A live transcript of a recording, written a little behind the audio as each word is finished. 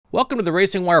Welcome to the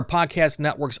Racing Wire Podcast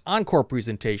Network's encore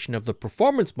presentation of the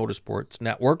Performance Motorsports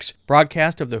Network's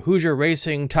broadcast of the Hoosier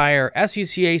Racing Tire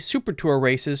SCCA Super Tour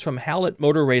races from Hallett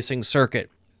Motor Racing Circuit.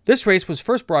 This race was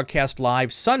first broadcast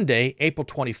live Sunday, April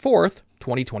 24th,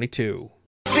 2022.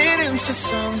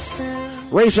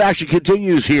 Race action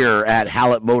continues here at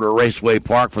Hallett Motor Raceway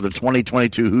Park for the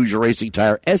 2022 Hoosier Racing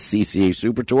Tire SCCA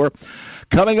Super Tour.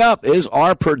 Coming up is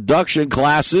our production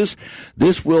classes.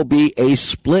 This will be a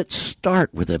split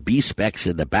start with a B-Specs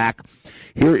in the back.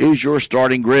 Here is your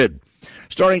starting grid.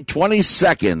 Starting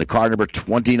 22nd, the car number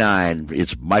 29,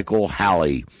 it's Michael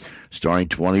Halley. Starting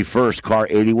 21st, car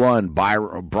 81,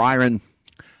 Byron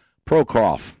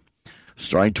Prokhoff.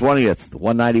 Starting 20th, the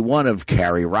 191 of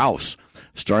Carrie Rouse.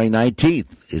 Starting 19th,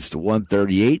 it's the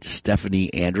 138,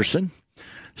 Stephanie Anderson.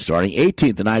 Starting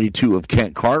 18th, the 92 of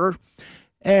Kent Carter.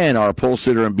 And our pole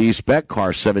sitter in B-Spec,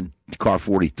 car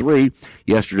 43,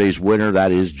 yesterday's winner,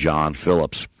 that is John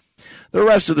Phillips. The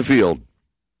rest of the field,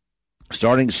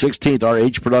 starting 16th, our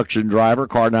H production driver,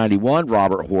 car 91,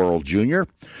 Robert Horrell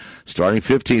Jr. Starting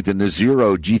 15th in the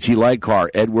 0 GT Light car,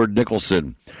 Edward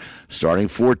Nicholson. Starting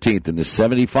 14th in the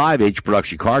 75 H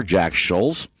production car, Jack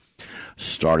Scholes.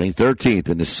 Starting 13th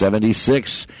in the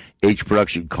 76 H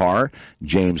production car,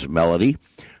 James Melody.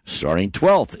 Starting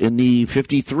 12th in the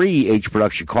 53 H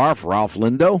production car for Ralph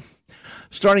Lindo.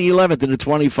 Starting 11th in the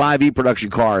 25 E production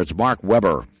car, it's Mark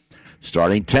Webber.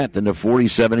 Starting 10th in the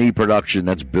 47 E production,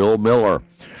 that's Bill Miller.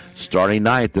 Starting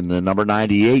 9th in the number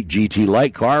 98 GT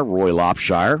Light car, Roy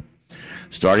Lopshire.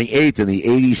 Starting 8th in the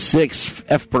 86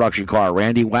 F production car,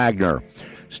 Randy Wagner.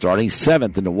 Starting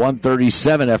 7th in the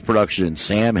 137 F production,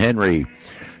 Sam Henry.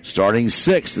 Starting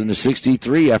 6th in the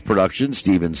 63 F production,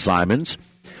 Steven Simons.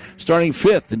 Starting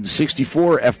 5th in the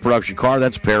 64 F production car,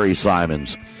 that's Perry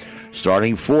Simons.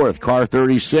 Starting 4th, car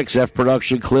 36 F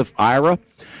production, Cliff Ira.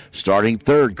 Starting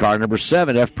 3rd, car number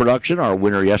 7 F production, our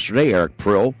winner yesterday, Eric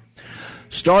Prill.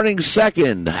 Starting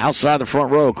 2nd, outside the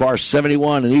front row, car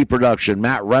 71 in E production,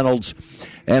 Matt Reynolds.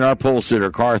 And our pole sitter,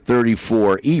 car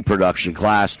 34 E production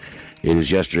class, it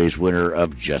is yesterday's winner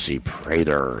of Jesse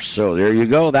Prather. So there you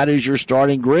go. That is your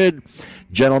starting grid,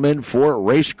 gentlemen, for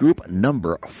race group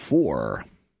number 4.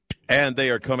 And they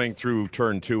are coming through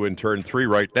turn 2 and turn 3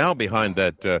 right now behind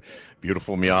that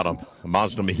beautiful Mazda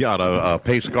Miata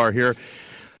pace car here.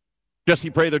 Jesse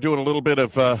Prather doing a little bit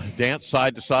of dance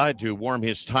side to side to warm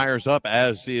his tires up,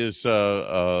 as is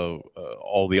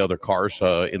all the other cars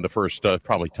in the first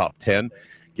probably top 10.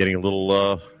 Getting a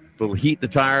little heat in the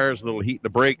tires, a little heat in the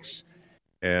brakes.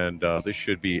 And this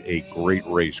should be a great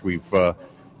race. We've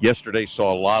yesterday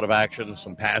saw a lot of action,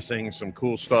 some passing, some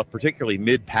cool stuff, particularly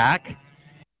mid-pack.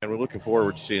 And we're looking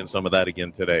forward to seeing some of that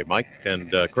again today. Mike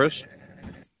and Chris?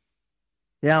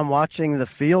 Yeah, I'm watching the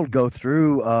field go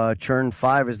through turn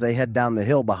 5 as they head down the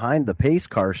hill behind the pace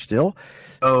car still.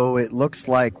 So it looks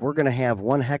like we're going to have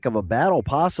one heck of a battle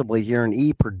possibly here in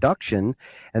E production.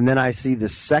 And then I see the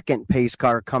second pace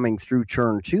car coming through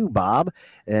turn 2, Bob,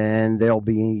 and they'll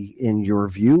be in your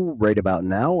view right about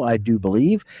now, I do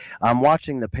believe. I'm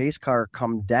watching the pace car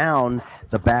come down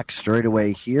the back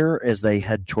straightaway here as they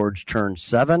head towards turn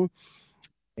 7.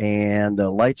 And the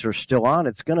lights are still on.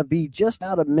 It's going to be just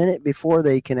about a minute before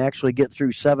they can actually get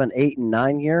through 7, 8, and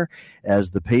 9 here,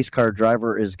 as the pace car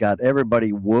driver has got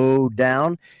everybody woed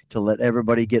down to let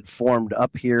everybody get formed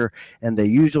up here. And they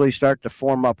usually start to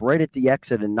form up right at the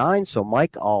exit in 9. So,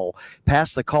 Mike, I'll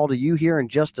pass the call to you here in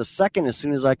just a second as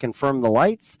soon as I confirm the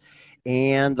lights.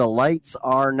 And the lights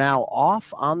are now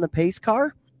off on the pace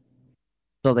car.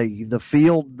 So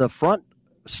the front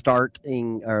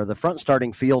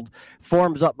starting field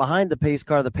forms up behind the pace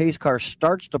car. The pace car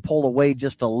starts to pull away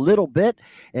just a little bit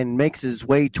and makes his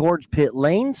way towards pit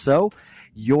lane. So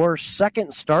your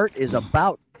second start is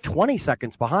about 20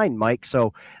 seconds behind, Mike.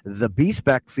 So the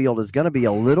B-Spec field is going to be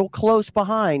a little close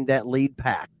behind that lead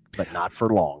pack, but not for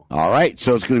long. All right,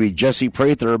 so it's going to be Jesse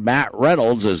Prather, Matt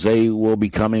Reynolds, as they will be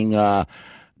coming down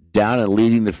and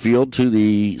leading the field to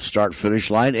the start-finish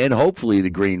line and hopefully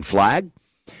the green flag.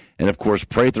 And, of course,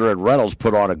 Prather and Reynolds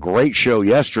put on a great show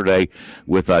yesterday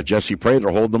with Jesse Prather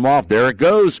holding them off. There it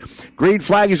goes. Green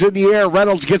flag is in the air.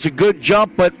 Reynolds gets a good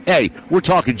jump, but, hey, we're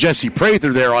talking Jesse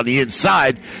Prather there on the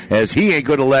inside, as he ain't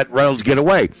going to let Reynolds get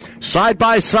away. Side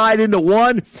by side into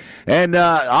one, and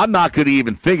I'm not going to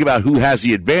even think about who has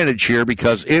the advantage here,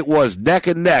 because it was neck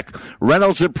and neck.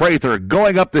 Reynolds and Prather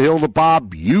going up the hill to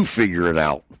Bob. You figure it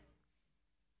out.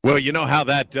 Well, you know how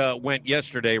that went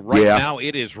yesterday. Right now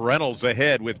it is Reynolds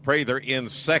ahead with Prather in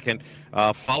second,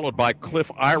 followed by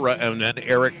Cliff Ira and then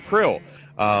Eric Prill.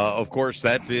 Of course,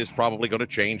 that is probably going to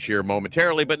change here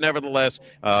momentarily, but nevertheless,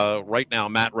 right now,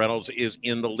 Matt Reynolds is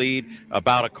in the lead.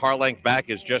 About a car length back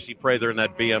is Jesse Prather in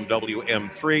that BMW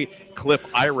M3, Cliff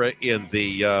Ira in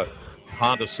the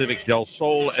Honda Civic Del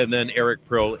Sol, and then Eric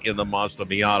Prill in the Mazda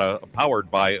Miata, powered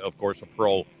by, of course, a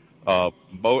Prill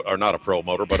or not a Prill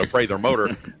motor, but a Prather motor,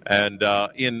 and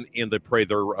in the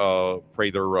Prather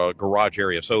garage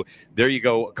area. So there you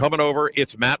go. Coming over,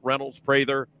 it's Matt Reynolds,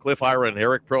 Prather, Cliff Ira, and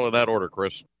Eric Prill in that order,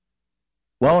 Chris.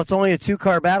 Well, it's only a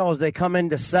two-car battle as they come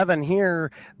into 7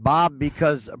 here, Bob,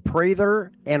 because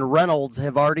Prather and Reynolds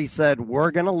have already said, we're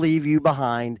going to leave you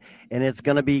behind, and it's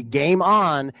going to be game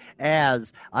on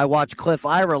as I watch Cliff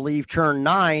Ira leave turn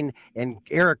 9 and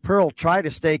Eric Pearl try to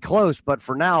stay close. But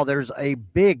for now, there's a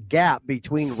big gap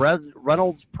between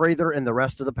Reynolds, Prather, and the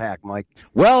rest of the pack, Mike.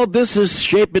 Well, this is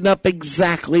shaping up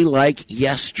exactly like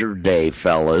yesterday,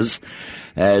 fellas.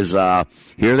 As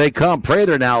here they come.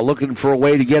 Prather now looking for a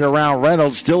way to get around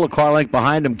Reynolds. Still a car length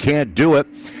behind him. Can't do it.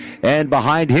 And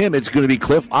behind him, it's going to be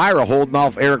Cliff Ira holding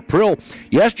off Eric Prill.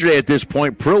 Yesterday at this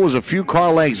point, Prill was a few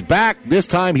car lengths back. This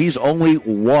time, he's only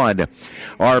 1.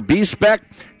 Our B-Spec,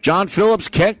 John Phillips,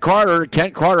 Kent Carter.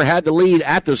 Kent Carter had the lead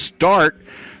at the start,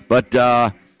 but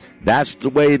that's the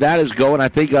way that is going. I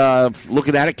think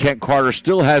looking at it, Kent Carter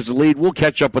still has the lead. We'll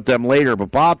catch up with them later.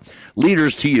 But, Bob,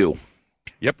 leaders to you.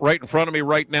 Yep, right in front of me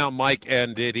right now, Mike,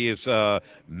 and it is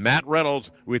Matt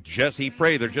Reynolds with Jesse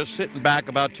Prather just sitting back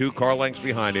about 2 car lengths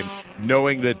behind him,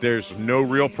 knowing that there's no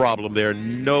real problem there,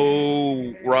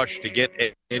 no rush to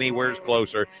get anywhere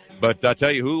closer. But I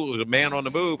tell you who, the man on the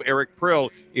move, Eric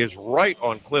Prill, is right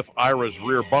on Cliff Ira's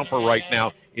rear bumper right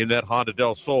now in that Honda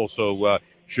Del Sol, so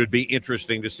should be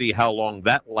interesting to see how long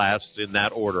that lasts in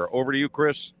that order. Over to you,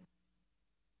 Chris.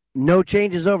 No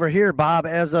changes over here, Bob,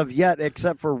 as of yet,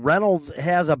 except for Reynolds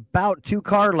has about 2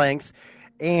 car lengths,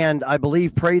 and I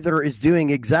believe Prather is doing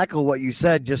exactly what you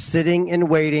said, just sitting and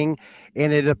waiting,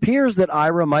 and it appears that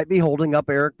Ira might be holding up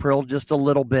Eric Prill just a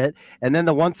little bit, and then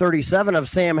the 137 of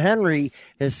Sam Henry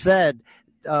has said,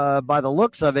 by the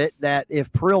looks of it, that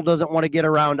if Prill doesn't want to get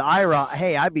around Ira,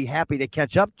 hey, I'd be happy to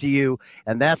catch up to you,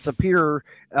 and that's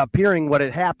appearing what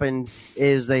had happened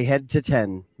is they head to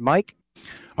 10. Mike?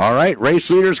 All right, race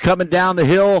leaders coming down the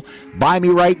hill by me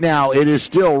right now. It is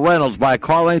still Reynolds by a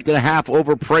car length and a half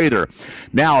over Prather.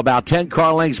 Now about 10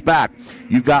 car lengths back,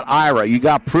 you've got Ira. You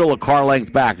got Prill a car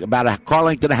length back. About a car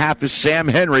length and a half is Sam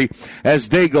Henry as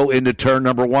they go into turn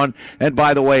number 1. And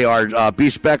by the way, our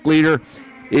B-Spec leader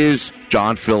is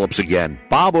John Phillips again.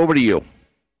 Bob, over to you.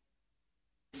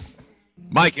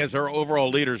 Mike, as our overall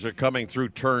leaders are coming through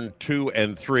turn 2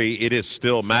 and 3, it is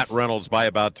still Matt Reynolds by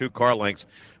about 2 car lengths,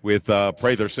 with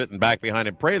Prather sitting back behind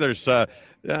him. Prather's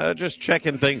just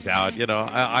checking things out. You know,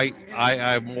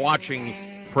 I'm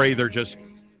watching Prather, just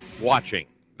watching.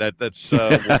 That's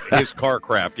his car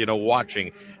craft, you know,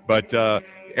 watching. But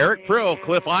Eric Prill,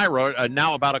 Cliff Ira,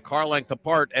 now about a car length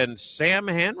apart, and Sam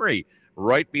Henry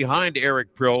right behind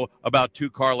Eric Prill, about 2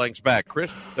 car lengths back.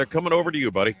 Chris, they're coming over to you,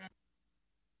 buddy.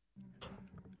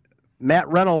 Matt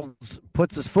Reynolds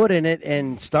puts his foot in it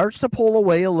and starts to pull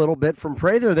away a little bit from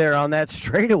Prather there on that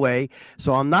straightaway.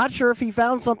 So I'm not sure if he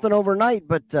found something overnight,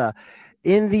 but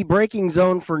in the braking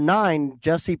zone for 9,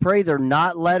 Jesse Prather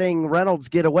not letting Reynolds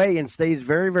get away and stays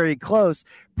very, very close.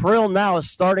 Prill now is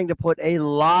starting to put a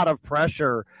lot of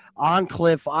pressure on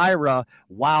Cliff Ira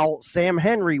while Sam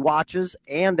Henry watches,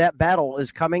 and that battle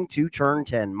is coming to turn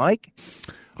 10. Mike?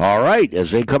 All right,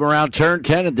 as they come around turn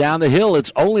 10 and down the hill,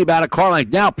 it's only about a car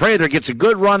length. Now Prather gets a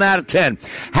good run out of 10.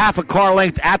 Half a car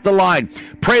length at the line.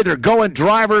 Prather going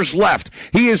driver's left.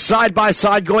 He is side by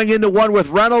side going into one with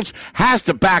Reynolds. Has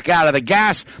to back out of the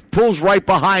gas. Pulls right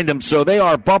behind him, so they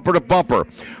are bumper to bumper.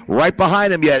 Right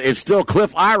behind him yet, it's still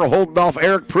Cliff Ira holding off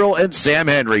Eric Prill and Sam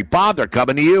Henry. Bob, they're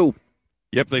coming to you.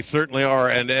 Yep, they certainly are,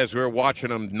 and as we're watching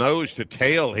them nose to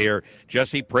tail here,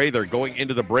 Jesse Prather going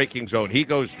into the braking zone. He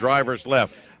goes driver's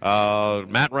left.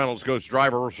 Matt Reynolds goes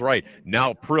driver's right.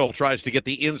 Now Prill tries to get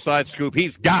the inside scoop.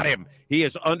 He's got him. He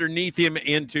is underneath him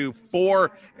into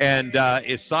 4 and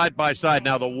is side by side.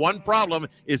 Now, the one problem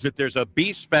is that there's a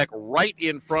B-Spec right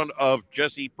in front of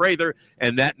Jesse Prather,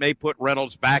 and that may put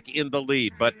Reynolds back in the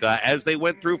lead. But as they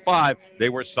went through 5, they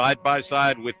were side by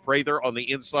side with Prather on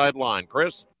the inside line.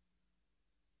 Chris?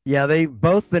 Yeah, they've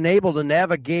both been able to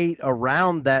navigate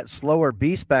around that slower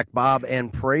B-Spec, Bob,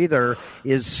 and Prather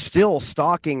is still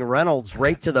stalking Reynolds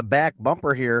right to the back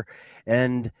bumper here,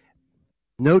 and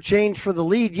no change for the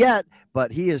lead yet,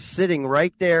 but he is sitting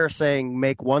right there saying,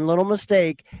 make one little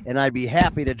mistake, and I'd be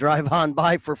happy to drive on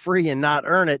by for free and not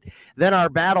earn it. Then our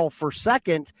battle for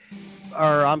second,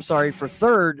 for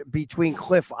third between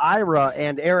Cliff Ira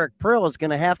and Eric Prill is going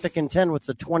to have to contend with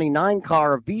the 29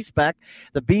 car of B-Spec.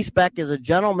 The B-Spec is a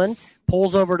gentleman,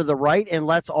 pulls over to the right and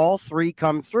lets all three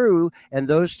come through, and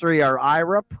those three are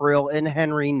Ira, Prill, and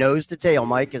Henry, nose to tail,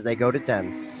 Mike, as they go to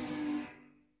 10.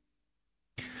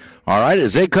 All right,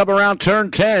 as they come around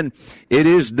turn 10, it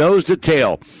is nose to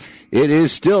tail. It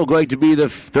is still going to be the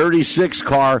 36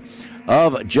 car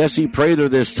of Jesse Prather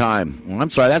this time.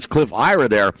 I'm sorry, that's Cliff Ira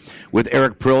there with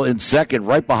Eric Prill in second.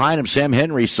 Right behind him, Sam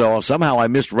Henry. So somehow I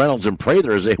missed Reynolds and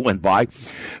Prather as they went by.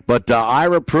 But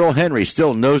Ira, Prill, Henry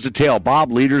still nose to tail.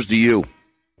 Bob, leaders to you.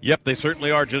 Yep, they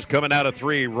certainly are just coming out of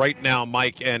 3 right now,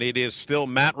 Mike, and it is still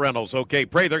Matt Reynolds. Okay,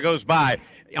 Prather goes by.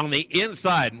 On the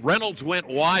inside, Reynolds went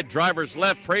wide, driver's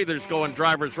left. Prather's going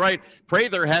driver's right.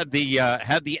 Prather had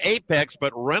the apex,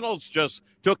 but Reynolds just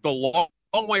took the long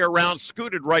way around,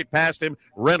 scooted right past him.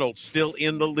 Reynolds still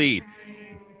in the lead.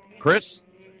 Chris?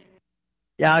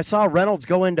 Yeah, I saw Reynolds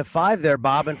go into 5 there,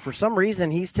 Bob, and for some reason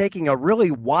he's taking a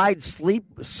really wide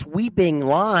sweeping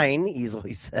line,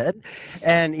 easily said,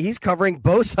 and he's covering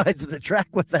both sides of the track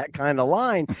with that kind of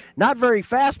line. Not very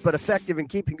fast, but effective in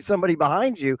keeping somebody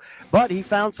behind you, but he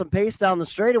found some pace down the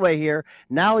straightaway here.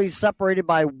 Now he's separated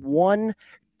by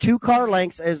 2 car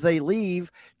lengths as they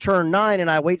leave turn 9,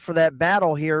 and I wait for that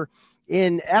battle here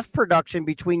in F production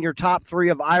between your top 3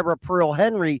 of Ira, Prill,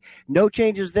 Henry. No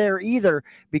changes there either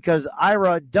because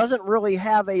Ira doesn't really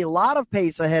have a lot of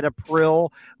pace ahead of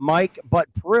Prill, Mike, but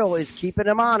Prill is keeping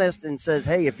him honest and says,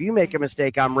 hey, if you make a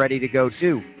mistake, I'm ready to go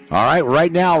too. All right,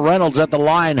 right now Reynolds at the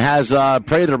line has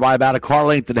Prather by about a car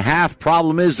length and a half.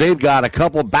 Problem is they've got a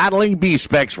couple battling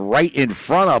B-Specs right in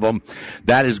front of them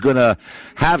that is going to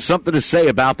have something to say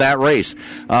about that race.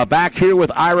 Back here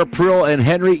with Ira, Prill, and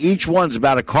Henry, each one's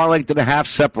about a car length and a half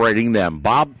separating them.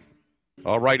 Bob?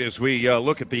 All right, as we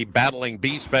look at the battling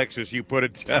B-Specs, as you put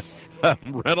it,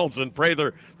 Reynolds and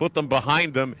Prather put them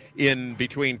behind them in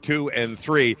between 2 and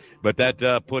 3, but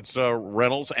that puts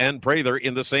Reynolds and Prather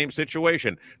in the same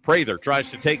situation. Prather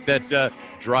tries to take that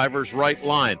driver's right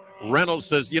line. Reynolds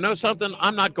says, you know something,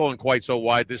 I'm not going quite so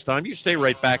wide this time. You stay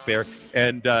right back there,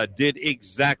 and did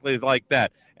exactly like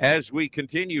that. As we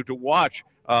continue to watch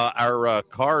our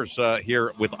cars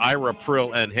here with Ira,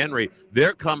 Prill, and Henry,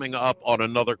 they're coming up on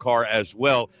another car as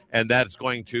well, and that's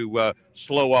going to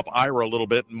slow up Ira a little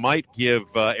bit, might give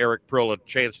Eric Prill a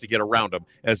chance to get around him.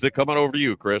 As they're coming over to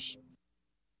you, Chris.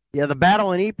 Yeah, the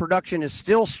battle in E production is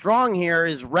still strong here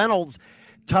as Reynolds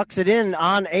tucks it in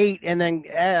on 8 and then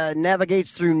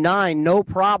navigates through 9, no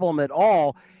problem at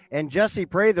all. And Jesse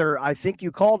Prather, I think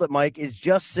you called it, Mike, is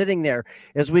just sitting there.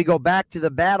 As we go back to the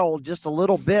battle just a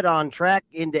little bit on track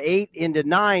into 8, into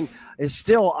 9, is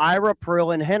still Ira,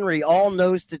 Prill, and Henry all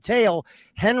nose to tail.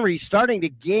 Henry starting to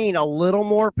gain a little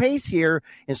more pace here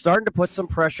and starting to put some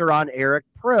pressure on Eric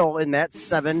Prill in that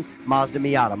 7 Mazda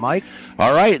Miata. Mike?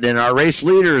 All right, then our race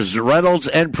leaders, Reynolds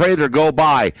and Prather, go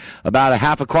by. About a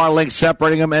half a car length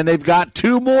separating them, and they've got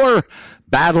 2 more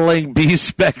battling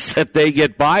B-Specs that they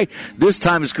get by. This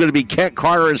time it's going to be Kent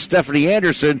Carter and Stephanie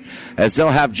Anderson as they'll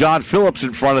have John Phillips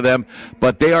in front of them,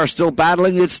 but they are still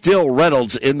battling. It's still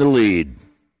Reynolds in the lead.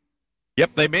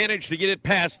 Yep, they managed to get it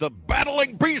past the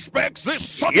battling B-Specs this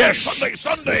Sunday, yes!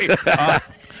 Sunday.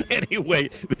 Anyway,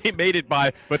 they made it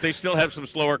by, but they still have some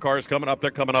slower cars coming up. They're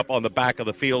coming up on the back of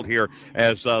the field here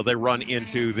as they run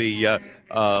into the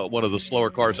one of the slower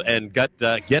cars and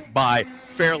get by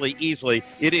fairly easily.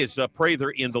 It is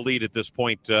Prather in the lead at this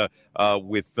point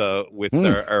with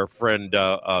our friend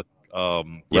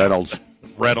Reynolds.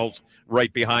 Reynolds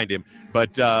right behind him.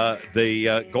 But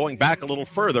going back a little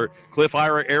further, Cliff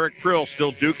Ira, Eric Prill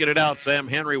still duking it out. Sam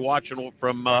Henry watching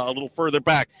from a little further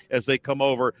back as they come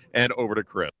over to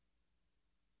Chris.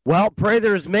 Well,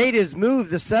 Prather's made his move,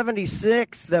 the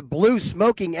 76, the blue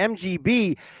smoking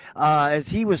MGB. As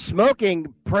he was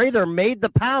smoking, Prather made the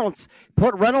pounce,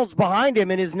 put Reynolds behind him,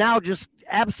 and is now just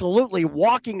absolutely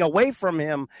walking away from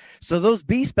him. So those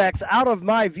B-Specs out of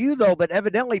my view, though, but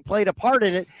evidently played a part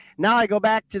in it. Now I go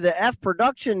back to the F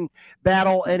production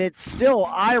battle, and it's still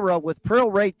Ira with Prill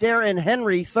right there and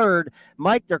Henry third.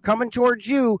 Mike, they're coming towards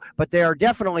you, but they are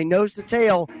definitely nose to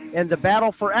tail. And the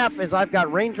battle for F, as I've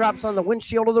got raindrops on the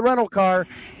windshield of the rental car,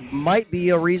 might be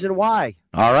a reason why.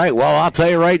 All right, well, I'll tell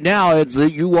you right now,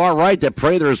 you are right that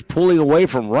Prather is pulling away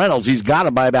from Reynolds. He's got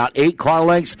him by about 8 car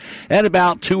lengths and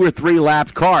about 2 or 3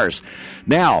 lapped cars.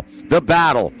 Now, the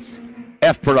battle.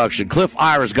 F production. Cliff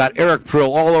Ira's got Eric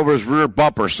Prill all over his rear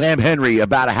bumper. Sam Henry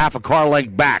about a half a car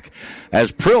length back.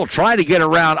 As Prill trying to get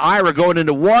around Ira going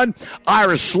into 1,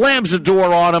 Ira slams the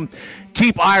door on him.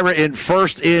 Keep Ira in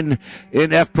first in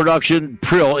F production,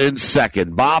 Prill in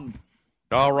second. Bob?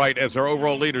 All right, as our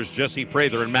overall leaders, Jesse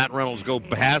Prather and Matt Reynolds, go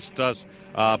past us,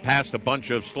 past a bunch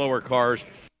of slower cars.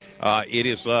 It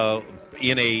is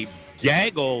in a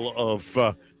gaggle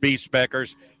of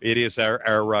B-speckers. It is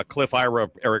our Cliff Ira,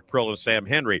 Eric Prill, and Sam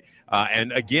Henry.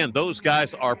 And again, those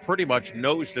guys are pretty much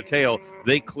nose to tail.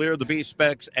 They clear the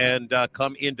B-specs and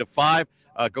come into 5,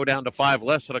 go down to 5,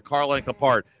 less than a car length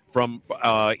apart from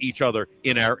each other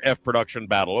in our F production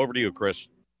battle. Over to you, Chris.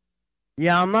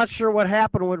 Yeah, I'm not sure what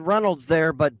happened with Reynolds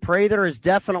there, but Prather is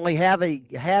definitely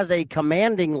has a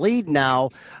commanding lead now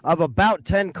of about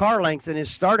 10 car lengths and is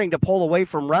starting to pull away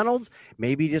from Reynolds.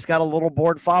 Maybe he just got a little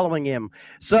bored following him.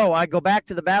 So I go back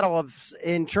to the battle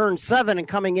in turn 7 and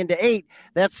coming into 8.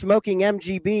 That's Smoking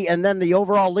MGB, and then the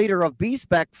overall leader of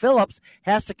B-Spec, Phillips,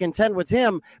 has to contend with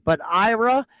him. But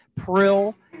Ira,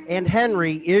 Prill, and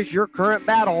Henry is your current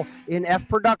battle in F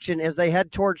production as they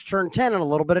head towards turn 10 and a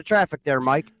little bit of traffic there,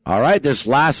 Mike. All right, this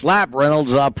last lap,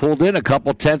 Reynolds pulled in a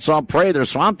couple tenths on Prather,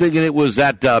 so I'm thinking it was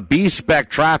that B-spec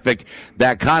traffic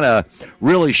that kind of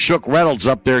really shook Reynolds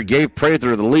up there, gave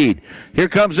Prather the lead. Here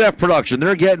comes F production.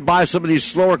 They're getting by some of these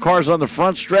slower cars on the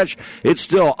front stretch. It's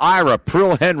still Ira,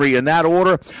 Prill, Henry in that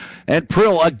order. And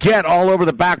Prill again all over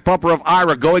the back bumper of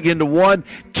Ira going into 1.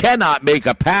 Cannot make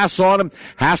a pass on him.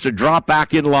 Has to drop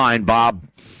back in line, Bob.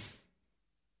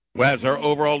 Well, as our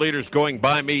overall leaders going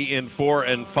by me in 4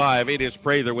 and 5, it is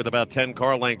Prather with about 10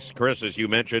 car lengths, Chris, as you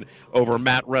mentioned, over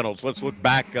Matt Reynolds. Let's look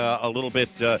back a little bit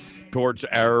towards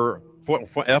our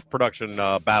F production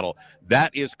battle.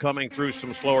 That is coming through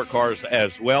some slower cars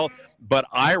as well. But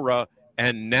Ira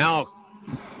and now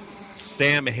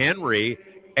Sam Henry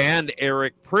and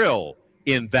Eric Prill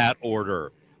in that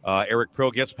order. Eric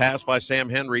Prill gets passed by Sam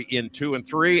Henry in 2 and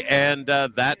 3, and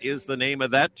that is the name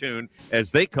of that tune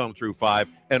as they come through 5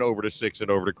 and over to 6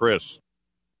 and over to Chris.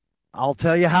 I'll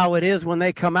tell you how it is when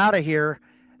they come out of here.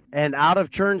 And out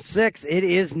of turn 6, it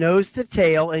is nose to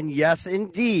tail. And yes,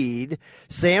 indeed,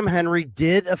 Sam Henry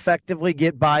did effectively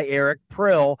get by Eric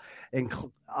Prill. And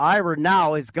Ira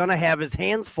now is going to have his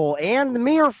hands full and the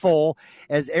mirror full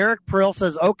as Eric Prill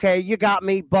says, okay, you got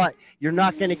me, but you're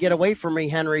not going to get away from me,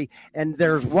 Henry. And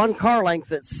there's 1 car length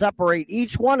that separate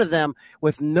each one of them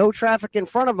with no traffic in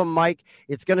front of them, Mike.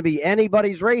 It's going to be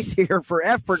anybody's race here for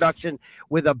F production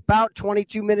with about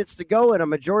 22 minutes to go and a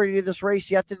majority of this race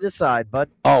yet to decide, bud.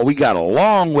 Oh, we got a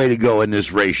long way to go in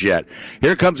this race yet.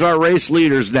 Here comes our race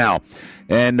leaders now.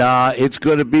 And it's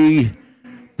going to be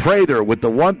Prather with the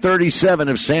 137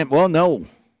 of Sam. Well, no,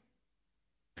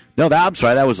 I'm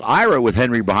sorry. That was Ira with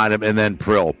Henry behind him and then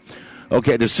Prill.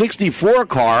 Okay, the 64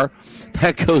 car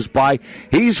that goes by,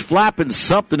 he's flapping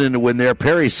something in the wind there.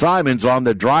 Perry Simons on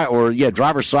the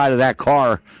driver's side of that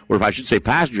car, or I should say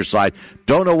passenger side.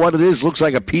 Don't know what it is. Looks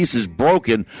like a piece is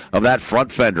broken of that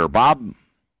front fender. Bob?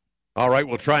 All right,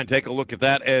 we'll try and take a look at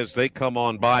that as they come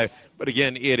on by. But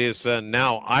again, it is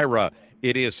now Ira.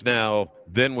 It is now,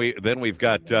 then we've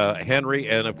got Henry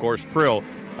and, of course, Prill.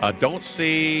 Don't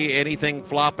see anything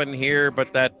flopping here,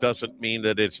 but that doesn't mean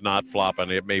that it's not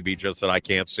flopping. It may be just that I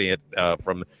can't see it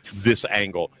from this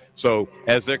angle. So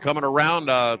as they're coming around,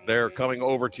 they're coming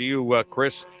over to you,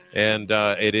 Chris, and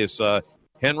it is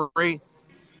Henry,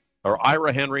 or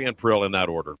Ira, Henry, and Prill in that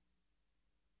order.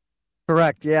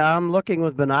 Correct. Yeah, I'm looking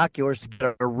with binoculars to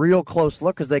get a real close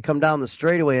look as they come down the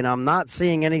straightaway, and I'm not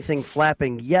seeing anything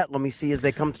flapping yet. Let me see as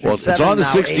they come through. Well, it's on the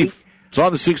 60. It's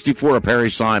on the 64 of Perry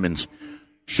Simons.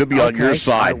 Should be on your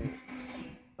side.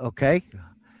 Okay.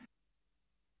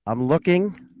 I'm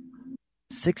looking.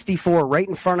 64 right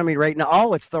in front of me right now.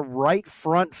 Oh, it's the right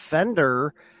front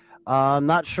fender. I'm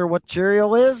not sure what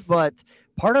material is, but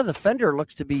part of the fender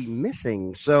looks to be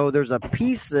missing. So there's a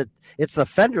piece that it's the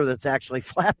fender that's actually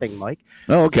flapping, Mike.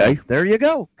 Oh, okay. There you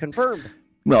go. Confirmed.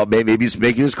 Well, maybe he's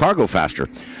making his car go faster.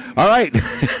 All right.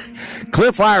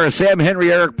 Cliff Ira, Sam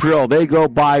Henry, Eric Prill, they go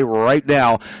by right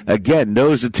now. Again,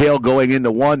 nose to tail going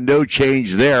into 1. No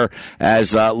change there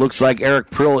as looks like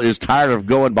Eric Prill is tired of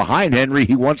going behind Henry.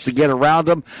 He wants to get around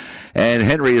him, and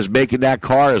Henry is making that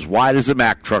car as wide as a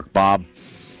Mack truck, Bob.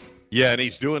 Yeah, and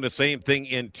he's doing the same thing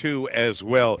in 2 as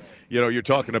well. You know, you're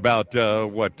talking about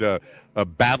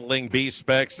battling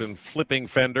B-specs and flipping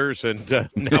fenders, and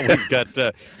now we've got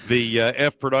the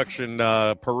F production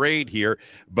parade here.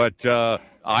 But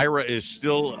Ira is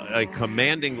still a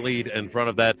commanding lead in front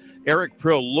of that. Eric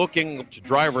Prill looking to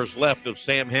driver's left of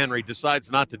Sam Henry,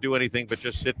 decides not to do anything but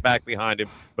just sit back behind him.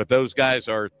 But those guys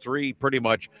are 3 pretty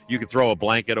much. You could throw a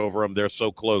blanket over them. They're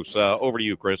so close. Over to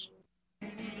you, Chris.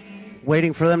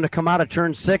 Waiting for them to come out of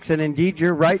turn 6, and indeed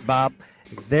you're right, Bob.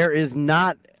 There is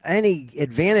not any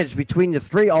advantage between the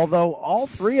 3, although all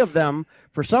 3 of them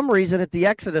for some reason at the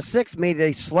exit of 6 made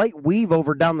a slight weave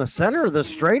over down the center of the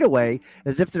straightaway,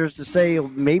 as if there's to say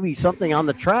maybe something on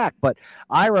the track. But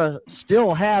Ira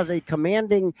still has a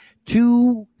commanding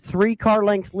 2-3 car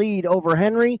length lead over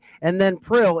Henry and then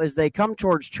Prill as they come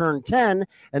towards turn 10,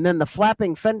 and then the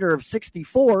flapping fender of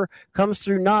 64 comes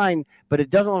through 9, but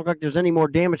it doesn't look like there's any more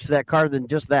damage to that car than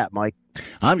just that, Mike.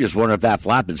 I'm just wondering if that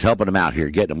flapping's helping him out here,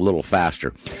 getting him a little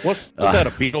faster. Was that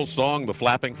a Beatles song, The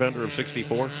Flapping Fender of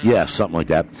 64? Yeah, something like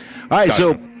that. All right,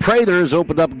 so Prather has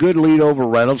opened up a good lead over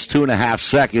Reynolds, 2.5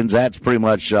 seconds. That's pretty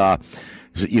much,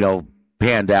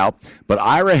 panned out. But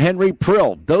Ira, Henry,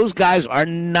 Prill, those guys are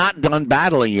not done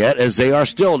battling yet, as they are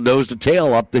still nose to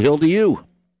tail up the hill to you.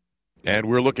 And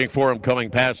we're looking for them coming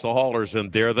past the haulers,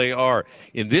 and there they are.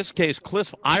 In this case,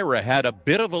 Cliff Ira had a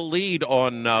bit of a lead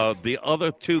on the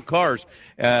other 2 cars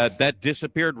that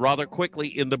disappeared rather quickly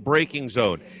in the braking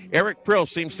zone. Eric Prill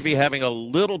seems to be having a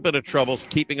little bit of trouble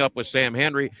keeping up with Sam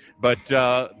Henry, but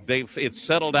it's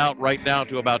settled out right now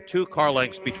to about 2 car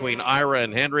lengths between Ira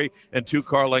and Henry and 2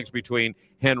 car lengths between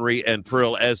Henry and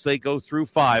Prill as they go through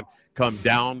 5. Come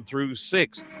down through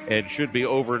 6 and should be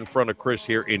over in front of Chris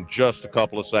here in just a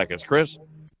couple of seconds. Chris?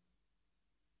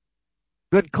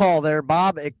 Good call there,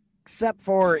 Bob, except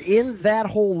for in that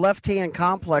whole left-hand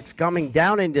complex coming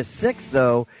down into 6,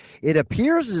 though, it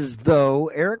appears as though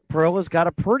Eric Prill has got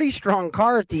a pretty strong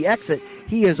car at the exit.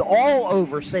 He is all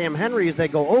over Sam Henry as they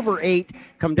go over 8,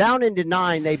 come down into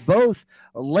 9. They both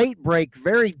late break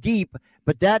very deep,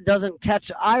 but that doesn't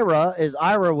catch Ira, as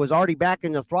Ira was already back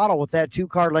in the throttle with that 2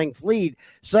 car length lead.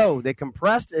 So they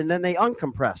compressed and then they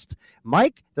uncompressed.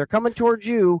 Mike, they're coming towards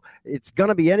you. It's going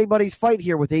to be anybody's fight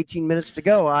here with 18 minutes to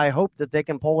go. I hope that they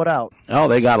can pull it out. Oh,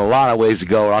 they got a lot of ways to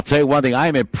go. I'll tell you one thing. I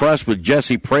am impressed with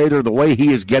Jesse Prather, the way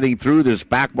he is getting through this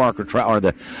back marker or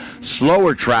the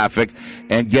slower traffic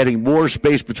and getting more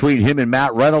space between him and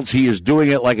Matt Reynolds. He is doing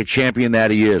it like a champion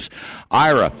that he is.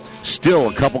 Ira, still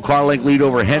a couple car length lead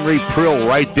over Henry. Prill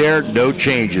right there, no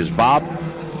changes. Bob?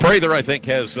 Prather, I think,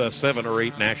 has 7 or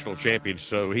 8 national champions,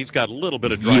 so he's got a little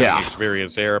bit of driving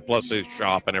experience there, plus his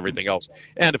shop and everything else.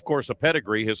 And, of course, a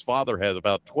pedigree. His father has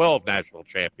about 12 national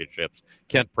championships,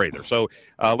 Kent Prather. So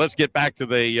let's get back to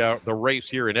the race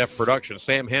here in F production.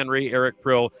 Sam Henry, Eric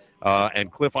Prill,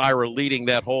 and Cliff Ira leading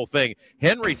that whole thing.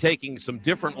 Henry taking some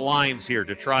different lines here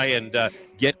to try and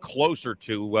get closer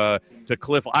to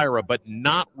Cliff Ira, but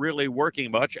not really working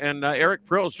much. And Eric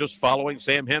Prill's just following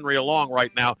Sam Henry along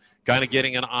right now, kind of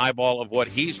getting an eyeball of what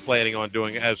he's planning on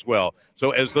doing as well.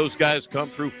 So as those guys come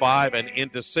through 5 and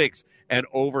into 6 and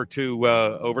over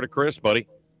to Chris, buddy.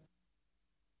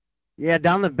 Yeah,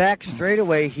 down the back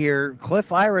straightaway here,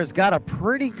 Cliff Ira's got a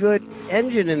pretty good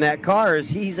engine in that car as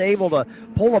he's able to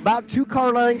pull about 2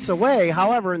 car lengths away.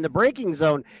 However, in the braking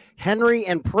zone, Henry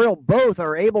and Prill both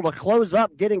are able to close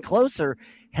up, getting closer.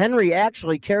 Henry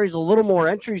actually carries a little more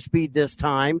entry speed this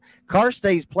time. Car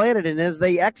stays planted, and as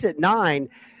they exit 9,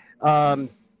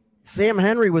 Sam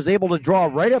Henry was able to draw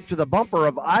right up to the bumper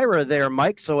of Ira there,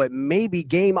 Mike, so it may be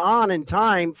game on in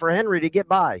time for Henry to get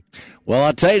by. Well,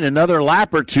 I'll tell you, in another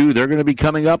lap or 2, they're going to be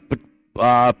coming up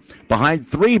behind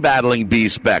 3 battling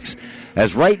B-specs.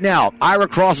 As right now, Ira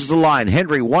crosses the line.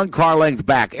 Henry 1 car length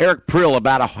back. Eric Prill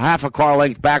about a half a car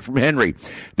length back from Henry.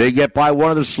 They get by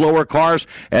one of the slower cars,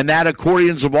 and that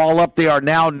accordions them all up. They are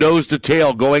now nose to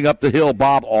tail going up the hill,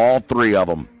 Bob, all 3 of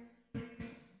them.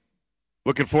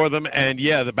 Looking for them, and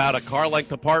about a car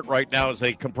length apart right now as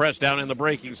they compress down in the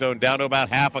braking zone, down to about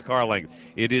half a car length.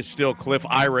 It is still Cliff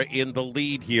Ira in the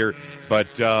lead here, but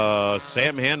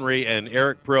Sam Henry and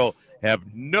Eric Prill have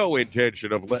no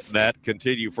intention of letting that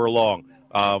continue for long.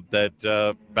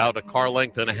 About a car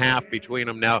length and a half between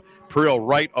them now. Prill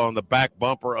right on the back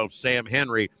bumper of Sam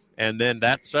Henry, and then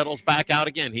that settles back out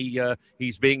again.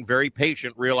 He's being very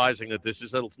patient, realizing that this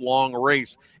is a long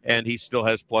race, and he still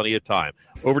has plenty of time.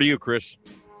 Over to you, Chris.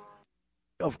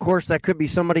 Of course, that could be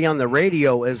somebody on the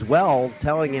radio as well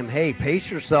telling him, hey,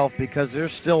 pace yourself because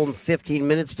there's still 15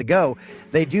 minutes to go.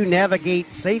 They do navigate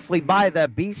safely by the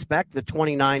B-Spec, the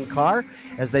 29 car,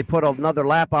 as they put another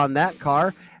lap on that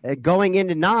car. Going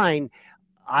into 9,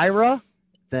 Ira,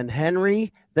 then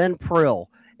Henry, then Prill,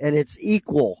 and it's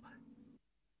equal.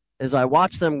 As I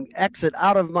watch them exit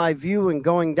out of my view and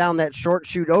going down that short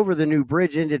chute over the new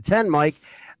bridge into 10, Mike,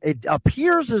 it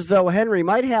appears as though Henry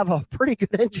might have a pretty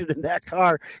good engine in that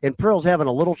car, and Prill's having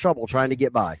a little trouble trying to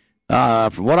get by.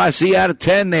 From what I see out of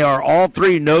 10, they are all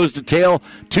 3 nose to tail,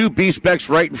 2 B-specs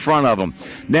right in front of them.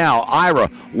 Now,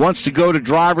 Ira wants to go to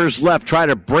driver's left, try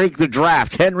to break the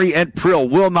draft. Henry and Prill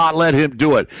will not let him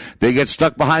do it. They get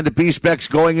stuck behind the B-specs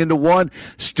going into 1,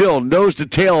 still nose to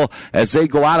tail as they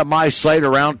go out of my sight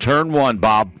around turn 1,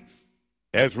 Bob.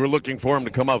 As we're looking for them to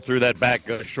come up through that back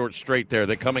short straight there,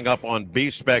 they're coming up on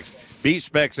B-Specs.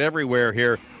 B-Specs everywhere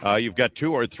here. You've got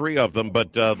 2 or 3 of them,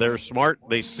 but they're smart.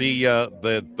 They see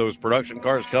those production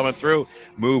cars coming through,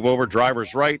 move over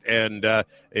driver's right, and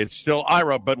it's still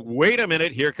Ira. But wait a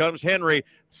minute, here comes Henry,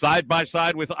 side by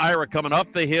side with Ira coming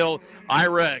up the hill.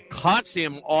 Ira cuts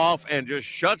him off and just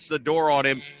shuts the door on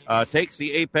him, takes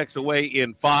the apex away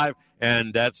in 5.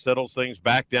 And that settles things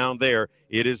back down there.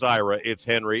 It is Ira, it's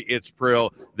Henry, it's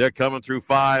Prill. They're coming through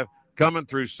 5, coming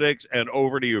through 6, and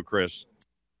over to you, Chris.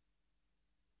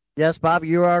 Yes, Bob,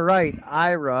 you are right.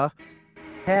 Ira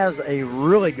has a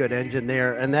really good engine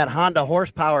there, and that Honda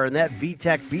horsepower and that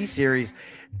VTEC B-Series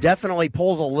definitely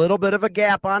pulls a little bit of a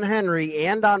gap on Henry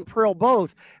and on Prill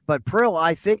both. But Prill,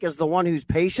 I think, is the one who's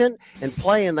patient and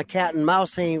playing the cat and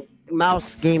mouse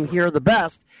game here the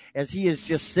best, as he is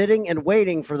just sitting and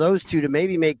waiting for those two to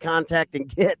maybe make contact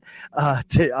and get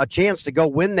a chance to go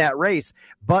win that race.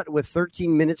 But with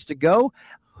 13 minutes to go,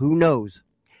 who knows?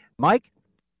 Mike?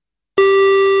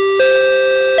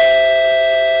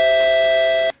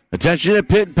 Attention at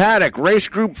pit and paddock. Race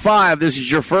Group 5. This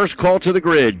is your first call to the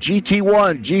grid.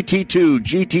 GT1, GT2,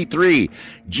 GT3,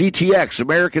 GTX,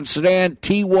 American Sedan,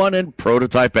 T1, and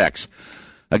Prototype X.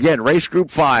 Again, Race Group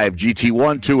 5,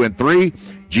 GT1, 2, and 3,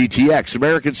 GTX,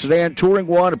 American Sedan, Touring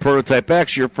 1, and Prototype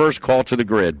X, your first call to the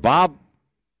grid. Bob?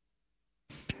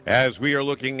 As we are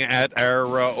looking at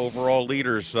our overall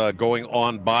leaders going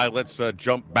on by, let's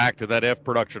jump back to that F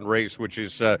production race, which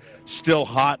is still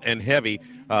hot and heavy,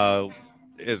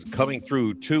 is coming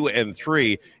through 2 and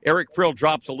 3. Eric Prill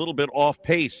drops a little bit off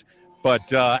pace,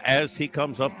 but as he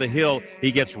comes up the hill, he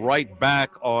gets right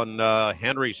back on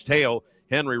Henry's tail.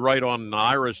 Henry right on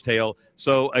Ira's tail.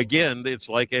 So, again, it's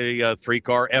like a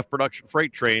 3-car F production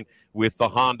freight train with the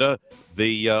Honda,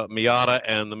 the Miata,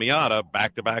 and the Miata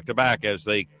back to back to back as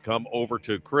they come over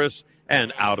to Chris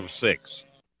and out of 6.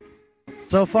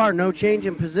 So far, no change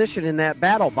in position in that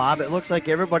battle, Bob. It looks like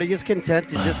everybody is content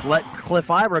to just let Cliff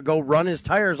Ira go run his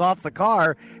tires off the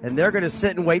car, and they're going to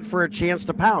sit and wait for a chance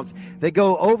to pounce. They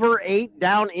go over 8,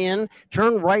 down in,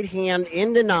 turn right hand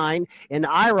into 9, and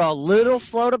Ira a little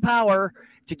slow to power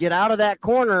to get out of that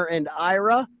corner, and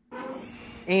Ira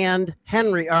and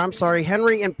Henry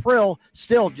and Prill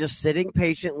still just sitting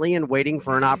patiently and waiting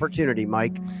for an opportunity,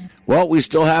 Mike. Well, we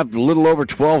still have a little over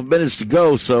 12 minutes to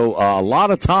go, so a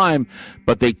lot of time,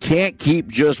 but they can't keep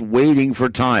just waiting for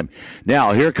time.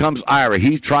 Now, here comes Ira.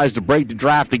 He tries to break the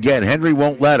draft again. Henry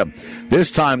won't let him.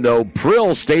 This time, though,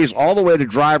 Prill stays all the way to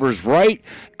driver's right,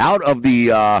 out of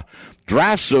the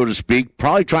draft, so to speak,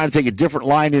 probably trying to take a different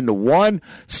line into 1.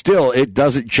 Still, it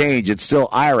doesn't change. It's still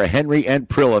Ira, Henry, and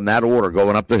Prill in that order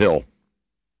going up the hill.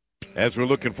 As we're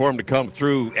looking for him to come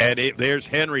through, and there's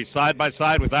Henry side by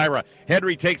side with Ira.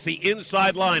 Henry takes the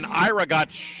inside line. Ira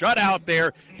got shut out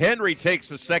there. Henry takes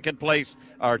the second place,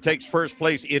 or takes first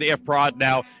place in F-Prod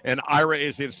now, and Ira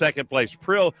is in second place.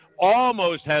 Prill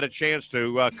almost had a chance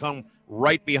to come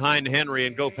right behind Henry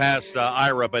and go past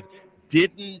Ira, but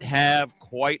didn't have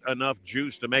quite enough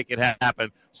juice to make it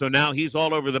happen. So now he's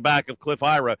all over the back of Cliff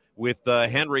Ira with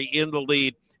Henry in the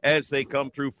lead as they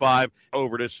come through 5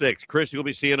 over to 6. Chris, you'll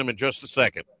be seeing them in just a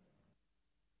second.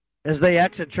 As they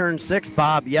exit turn 6,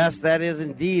 Bob, yes, that is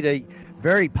indeed a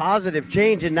very positive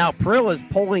change. And now Prill is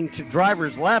pulling to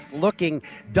driver's left,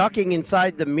 ducking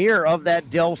inside the mirror of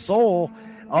that Del Sol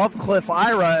of Cliff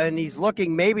Ira, and he's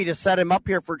looking maybe to set him up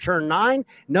here for turn 9.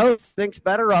 No, thinks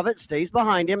better of it, stays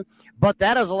behind him. But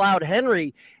that has allowed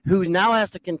Henry, who now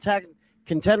has to contend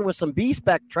with some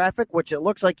B-spec traffic, which it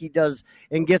looks like he does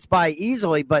and gets by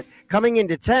easily. But coming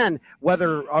into 10,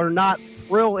 whether or not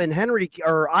Prill and Henry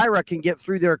or Ira can get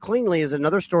through there cleanly is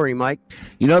another story, Mike.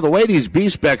 You know, the way these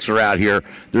B-specs are out here,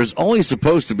 there's only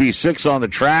supposed to be 6 on the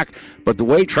track, but the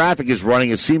way traffic is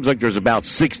running, it seems like there's about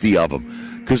 60 of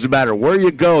them. Because no matter where you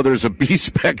go, there's a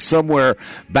B-spec somewhere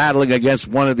battling against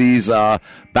one of these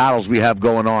battles we have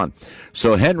going on.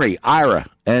 So Henry, Ira,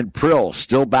 and Prill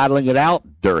still battling it out.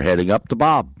 They're heading up to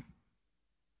Bob.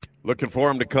 Looking for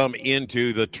him to come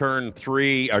into the turn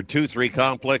 3 or 2-3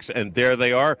 complex, and there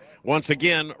they are. Once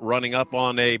again, running up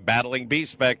on a battling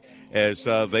B-spec as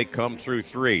they come through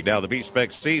 3. Now the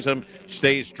B-spec sees him,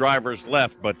 stays driver's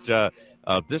left, but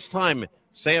this time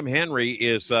Sam Henry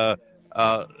is... there's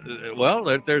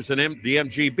the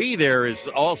MGB there is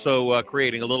also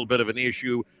creating a little bit of an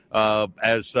issue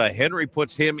as Henry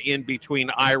puts him in between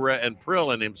Ira and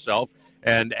Prill and himself.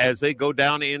 And as they go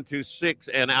down into 6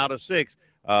 and out of 6,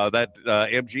 that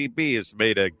MGB has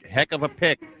made a heck of a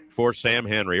pick for Sam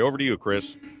Henry. Over to you,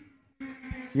 Chris.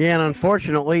 Yeah, and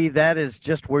unfortunately, that is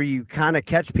just where you kind of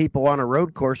catch people on a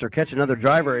road course or catch another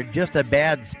driver at just a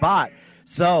bad spot.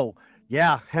 So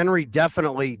Yeah, Henry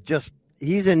definitely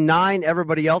he's in 9,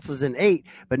 everybody else is in 8,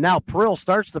 but now Prill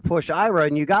starts to push Ira,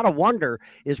 and you got to wonder,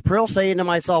 is Prill saying to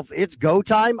myself, it's go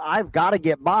time? I've got to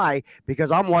get by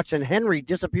because I'm watching Henry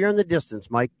disappear in the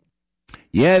distance, Mike.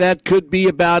 Yeah, that could be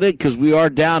about it because we are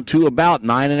down to about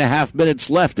 9.5 minutes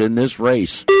left in this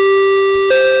race.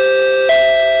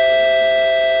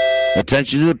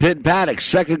 Attention to the pit paddock.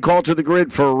 Second call to the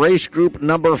grid for race group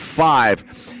number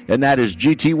 5. And that is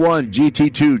GT1,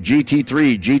 GT2,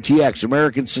 GT3, GTX,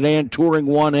 American Sedan, Touring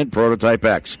 1, and Prototype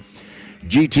X.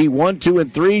 GT1, 2,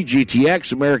 and 3,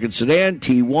 GTX, American Sedan,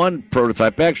 T1,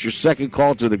 Prototype X. Your second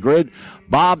call to the grid.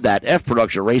 Bob, that F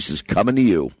production race is coming to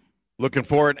you. Looking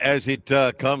for it as it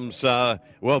comes.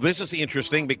 Well, this is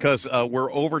interesting because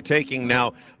we're overtaking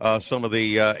now some of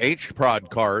the H-Prod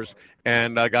cars,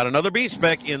 and I got another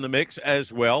B-Spec in the mix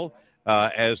as well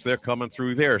as they're coming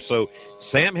through there. So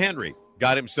Sam Henry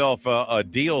got himself a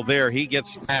deal there. He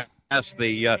gets past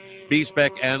the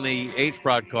B-Spec and the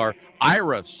H-Prod car.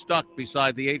 Ira stuck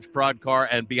beside the H-Prod car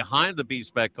and behind the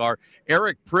B-Spec car.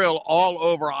 Eric Prill all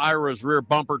over Ira's rear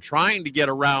bumper trying to get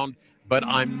around, but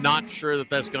I'm not sure that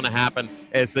that's going to happen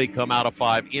as they come out of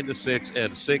 5 into 6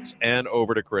 and 6 and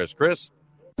over to Chris. Chris?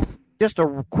 Just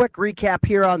a quick recap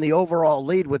here on the overall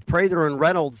lead with Prather and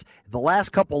Reynolds. The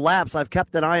last couple laps, I've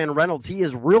kept an eye on Reynolds. He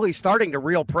is really starting to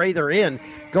reel Prather in.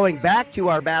 Going back to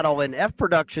our battle in F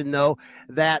production, though,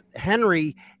 that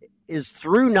Henry is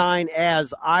through 9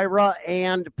 as Ira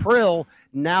and Prill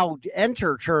now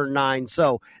enter turn 9.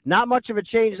 So not much of a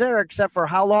change there, except for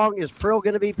how long is Prill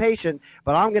going to be patient.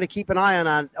 But I'm going to keep an eye on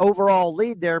an overall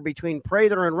lead there between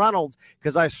Prather and Reynolds,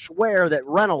 because I swear that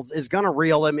Reynolds is going to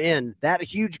reel him in. That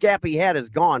huge gap he had is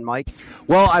gone, Mike.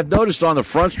 Well, I've noticed on the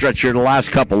front stretch here the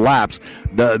last couple laps,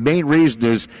 the main reason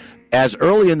is as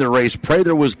early in the race,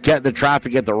 Prather was getting the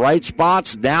traffic at the right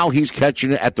spots. Now he's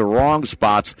catching it at the wrong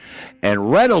spots,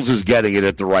 and Reynolds is getting it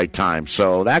at the right time.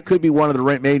 So that could be one of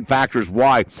the main factors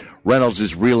why Reynolds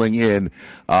is reeling in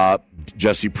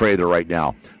Jesse Prather right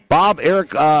now. Bob,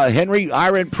 Eric, Henry,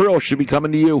 Ira, and Prill should be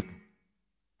coming to you.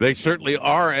 They certainly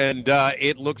are, and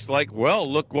it looks like, well,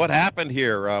 look what happened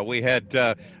here. We had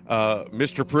Mr.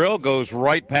 Prill goes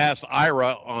right past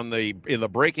Ira in the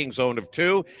braking zone of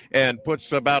 2 and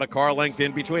puts about a car length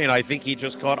in between. I think he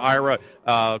just caught Ira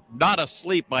not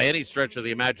asleep by any stretch of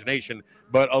the imagination,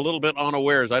 but a little bit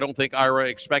unawares. I don't think Ira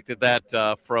expected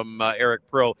that from Eric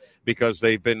Prill, because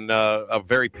they've been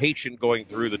very patient going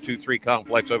through the 2-3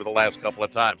 complex over the last couple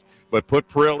of times. But put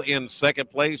Prill in second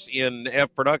place in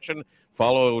F production,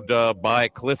 followed by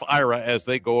Cliff Ira as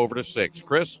they go over to 6.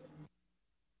 Chris?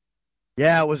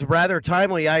 Yeah, it was rather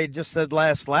timely. I just said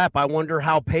last lap, I wonder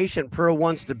how patient Prill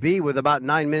wants to be with about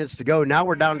 9 minutes to go. Now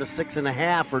we're down to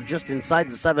 6.5, or just inside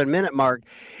the 7-minute mark.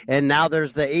 And now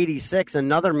there's the 86,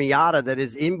 another Miata that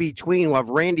is in between. We'll have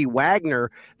Randy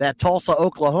Wagner, that Tulsa,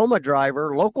 Oklahoma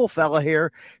driver, local fella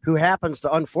here, who happens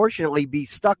to unfortunately be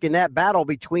stuck in that battle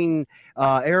between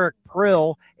Eric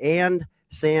Prill and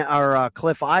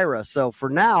Cliff Ira. So for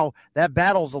now, that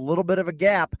battle's a little bit of a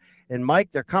gap. And, Mike,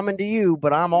 they're coming to you,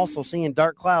 but I'm also seeing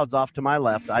dark clouds off to my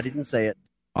left. I didn't say it.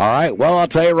 All right. Well, I'll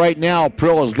tell you right now,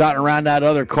 Prill has gotten around that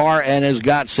other car and has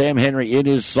got Sam Henry in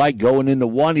his sight going into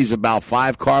 1. He's about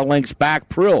 5 car lengths back.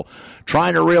 Prill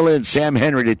trying to reel in Sam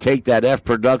Henry to take that F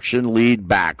production lead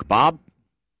back. Bob?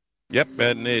 Yep,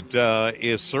 and it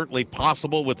is certainly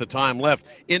possible with the time left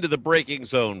into the braking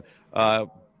zone.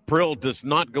 Prill does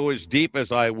not go as deep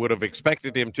as I would have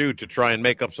expected him to try and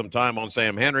make up some time on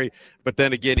Sam Henry. But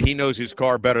then again, he knows his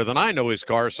car better than I know his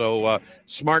car. So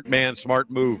smart man, smart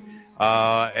move.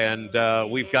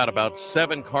 And we've got about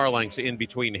 7 car lengths in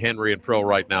between Henry and Prill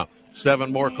right now.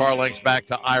 7 more car lengths back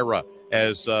to Ira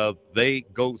as they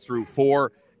go through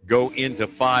 4, go into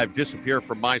 5, disappear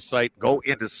from my sight, go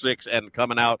into 6, and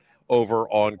coming out over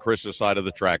on Chris's side of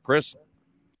the track. Chris?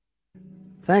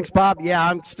 Thanks, Bob. Yeah,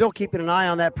 I'm still keeping an eye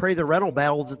on that Prather Reynolds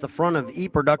battles at the front of E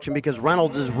production, because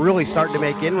Reynolds is really starting to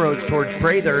make inroads towards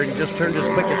Prather and just turned his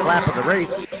quickest lap of the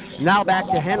race. Now back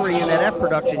to Henry in that F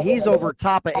production. He's over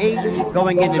top of 8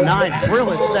 going into 9.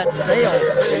 Prill has set sail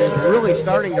and is really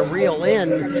starting to reel in.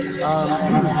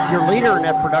 Your leader in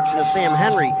F production is Sam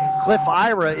Henry. Cliff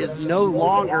Ira is no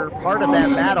longer part of that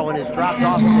battle and has dropped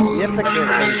off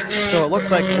significantly. So it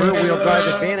looks like rear-wheel drive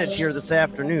advantage here this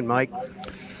afternoon, Mike.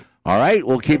 All right,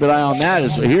 we'll keep an eye on that.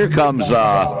 Here comes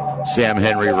Sam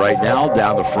Henry right now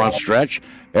down the front stretch.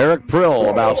 Eric Prill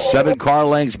about 7 car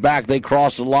lengths back. They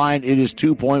cross the line. It is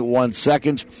 2.1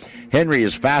 seconds. Henry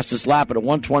is fastest lap at a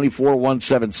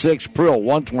 124.176. Prill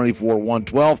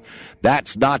 124.112.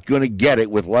 That's not going to get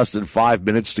it with less than 5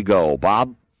 minutes to go.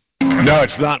 Bob? No,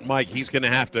 it's not, Mike. He's going to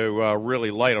have to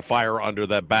really light a fire under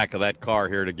the back of that car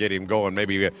here to get him going.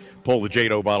 Maybe pull the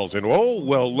Jado bottles in. Oh,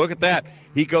 well, look at that.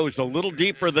 He goes a little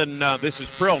deeper than, this is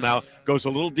Prill now, goes a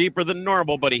little deeper than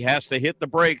normal, but he has to hit the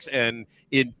brakes, and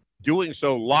in doing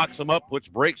so, locks him up, puts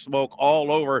brake smoke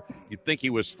all over. You'd think he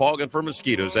was fogging for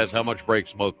mosquitoes. That's how much brake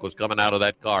smoke was coming out of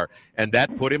that car. And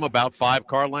that put him about 5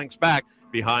 car lengths back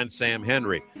behind Sam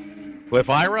Henry. Cliff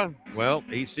Ira, well,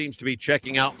 he seems to be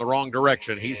checking out in the wrong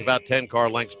direction. He's about 10 car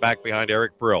lengths back behind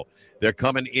Eric Prill. They're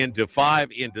coming into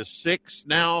 5, into 6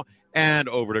 now, and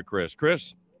over to Chris.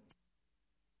 Chris?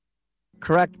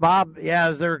 Correct, Bob. Yeah,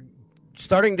 as they're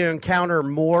starting to encounter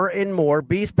more and more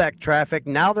B-spec traffic.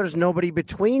 Now there's nobody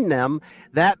between them.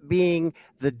 That being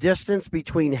the distance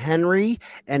between Henry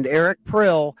and Eric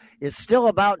Prill is still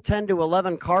about 10 to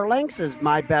 11 car lengths is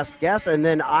my best guess. And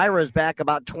then Ira's back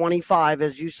about 25,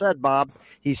 as you said, Bob.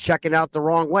 He's checking out the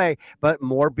wrong way, but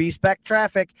more B-spec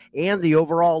traffic, and the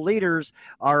overall leaders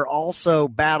are also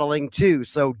battling too.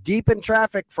 So deep in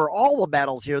traffic for all the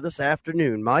battles here this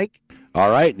afternoon, Mike. All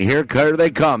right, and here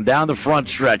they come down the front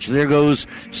stretch. There goes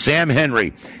Sam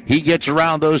Henry. He gets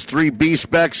around those 3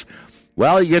 B-specs.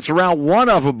 Well, he gets around one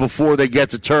of them before they get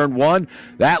to turn 1.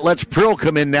 That lets Prill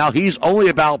come in now. He's only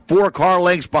about 4 car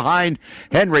lengths behind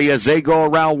Henry as they go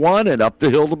around 1 and up the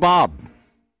hill to Bob.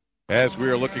 As we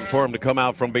are looking for him to come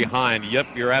out from behind. Yep,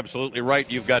 you're absolutely right.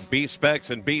 You've got B-specs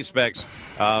and B-specs.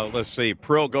 Let's see.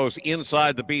 Prill goes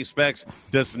inside the B-specs,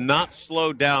 does not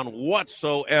slow down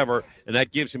whatsoever, and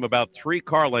that gives him about 3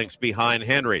 car lengths behind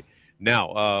Henry.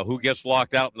 Now, who gets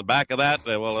locked out in the back of that?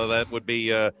 Well, that would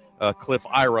be Cliff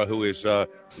Ira, who is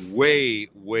way,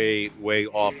 way, way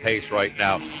off pace right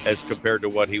now as compared to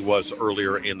what he was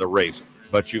earlier in the race.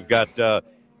 But you've got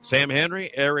Sam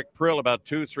Henry, Eric Prill, about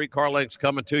 2-3 car lengths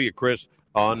coming to you, Chris,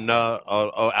 on out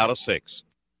of 6.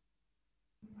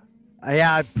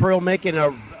 Yeah, Prill making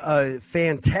a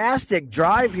fantastic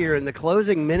drive here in the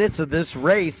closing minutes of this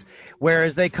race,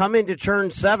 whereas they come into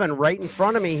turn 7 right in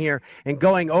front of me here and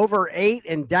going over 8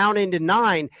 and down into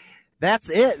 9.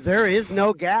 That's it. There is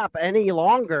no gap any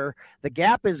longer. The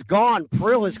gap is gone.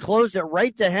 Prill has closed it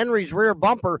right to Henry's rear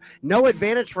bumper. No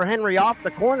advantage for Henry off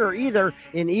the corner either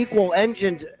in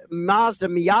equal-engined Mazda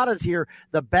Miatas here.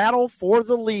 The battle for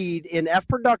the lead in F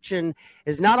production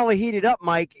is not only heated up,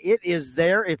 Mike, it is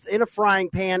there. It's in a frying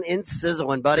pan and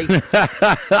sizzling, buddy.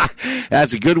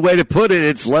 That's a good way to put it.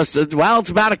 It's less than, well,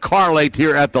 it's about a car length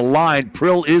here at the line.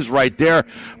 Prill is right there.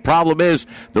 Problem is,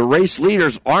 the race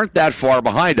leaders aren't that far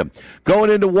behind him. Going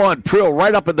into 1, Prill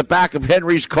right up in the back of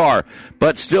Henry's car,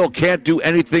 but still can't do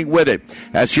anything with it.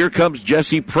 As here comes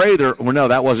Jesse Prather. Well, no,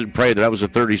 that wasn't Prather. That was a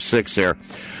 36 there.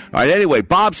 All right, anyway,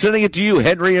 Bob, sending it to you,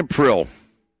 Henry and Prill.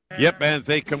 Yep, as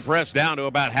they compress down to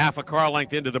about half a car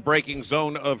length into the braking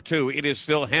zone of 2. It is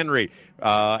still Henry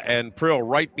and Prill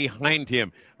right behind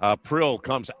him. Prill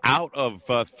comes out of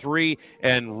 3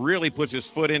 and really puts his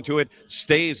foot into it,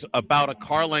 stays about a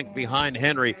car length behind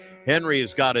Henry. Henry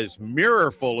has got his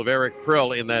mirror full of Eric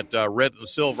Prill in that red and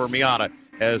silver Miata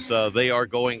as they are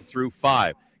going through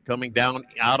 5. Coming down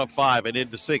out of 5 and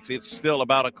into 6, it's still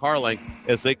about a car length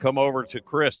as they come over to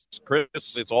Chris. Chris,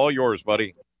 it's all yours,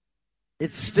 buddy.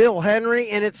 It's still Henry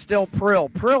and it's still Prill.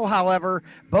 Prill, however,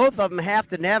 both of them have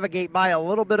to navigate by a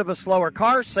little bit of a slower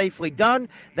car. Safely done.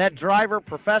 That driver,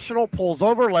 professional, pulls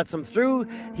over, lets him through.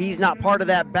 He's not part of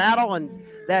that battle, and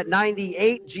that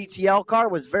 98 GTL car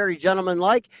was very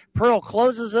gentlemanlike. Prill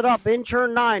closes it up in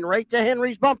turn 9 right to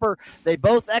Henry's bumper. They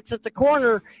both exit the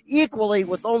corner equally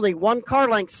with only 1 car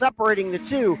length separating the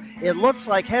 2. It looks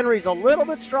like Henry's a little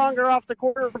bit stronger off the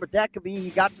corner, but that could be he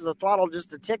got to the throttle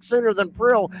just a tick sooner than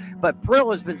Prill. But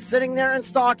Prill has been sitting there and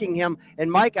stalking him. And,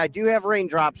 Mike, I do have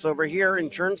raindrops over here in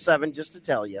turn 7 just to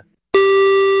tell you.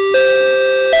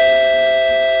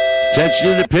 Attention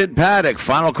to the pit paddock.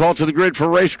 Final call to the grid for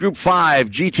race group 5,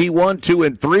 GT1, 2,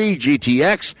 and 3,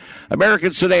 GTX,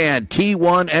 American Sedan,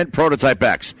 T1, and Prototype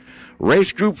X.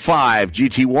 Race group 5,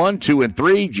 GT1, 2, and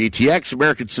 3, GTX,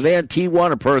 American Sedan,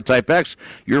 T1, and Prototype X.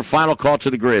 Your final call to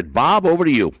the grid. Bob, over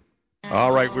to you.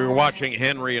 All right, we were watching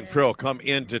Henry and Prill come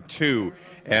into 2,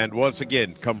 and once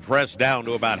again, compressed down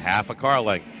to about half a car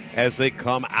length as they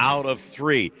come out of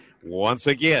 3. Once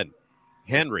again,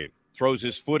 Henry throws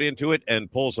his foot into it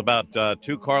and pulls about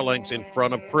 2 car lengths in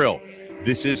front of Prill.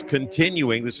 This is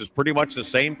continuing. This is pretty much the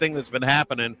same thing that's been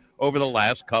happening over the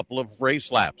last couple of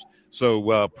race laps.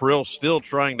 So Prill still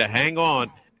trying to hang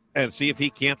on and see if he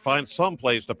can't find some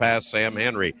place to pass Sam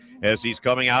Henry as he's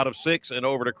coming out of 6 and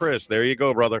over to Chris. There you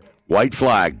go, brother. White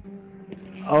flag.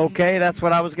 Okay, that's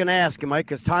what I was going to ask you, Mike,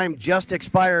 because time just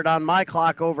expired on my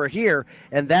clock over here,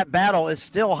 and that battle is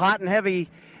still hot and heavy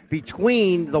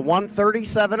between the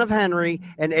 137 of Henry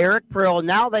and Eric Prill.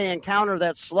 Now they encounter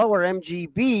that slower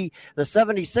MGB, the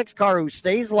 76 car, who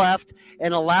stays left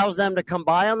and allows them to come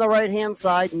by on the right-hand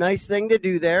side. Nice thing to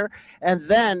do there. And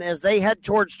then as they head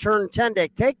towards turn 10 to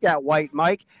take that white,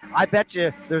 Mike, I bet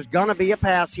you there's going to be a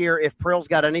pass here. If Prill's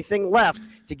got anything left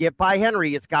to get by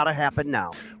Henry, it's got to happen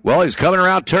now. Well, he's coming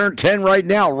around turn 10 right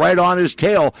now, right on his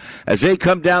tail as they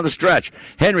come down the stretch.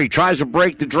 Henry tries to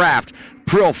break the draft.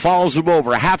 Prill follows him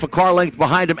over, half a car length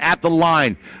behind him at the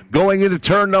line. Going into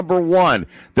turn number 1.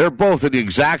 They're both in the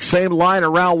exact same line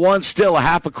around 1. Still a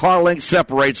half a car length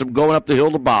separates them going up the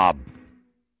hill to Bob.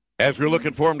 As we're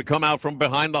looking for him to come out from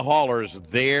behind the haulers,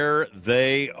 there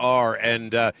they are.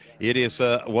 And it is,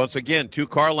 once again, 2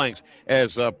 car lengths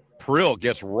as Prill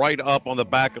gets right up on the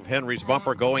back of Henry's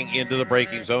bumper going into the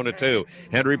braking zone of 2.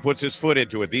 Henry puts his foot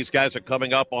into it. These guys are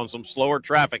coming up on some slower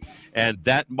traffic, and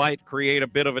that might create a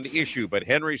bit of an issue. But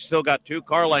Henry's still got 2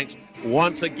 car lengths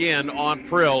once again on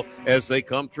Prill as they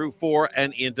come through 4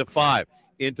 and into 5.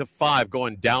 Into 5,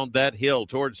 going down that hill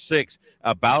towards 6.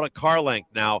 About a car length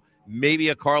now, maybe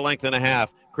a car length and a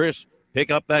half. Chris, pick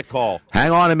up that call.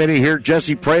 Hang on a minute here.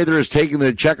 Jesse Prather is taking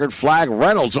the checkered flag.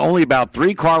 Reynolds only about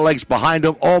 3 car lengths behind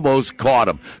him, almost caught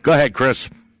him. Go ahead, Chris.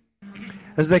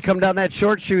 As they come down that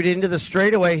short chute into the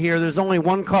straightaway here, there's only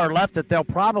 1 car left that they'll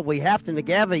probably have to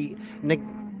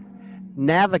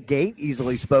navigate,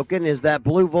 easily spoken, is that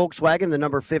blue Volkswagen, the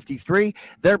number 53.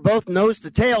 They're both nose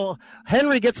to tail.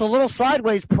 Henry gets a little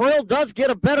sideways. Prill does get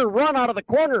a better run out of the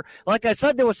corner. Like I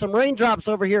said, there was some raindrops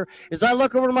over here. As I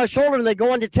look over to my shoulder and they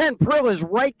go into 10, Prill is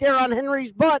right there on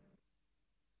Henry's butt.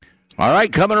 All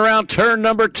right, coming around turn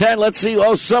number 10. Let's see.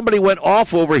 Oh, somebody went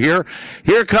off over here.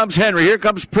 Here comes Henry. Here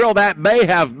comes Prill. That may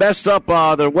have messed up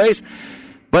their ways.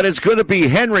 But it's going to be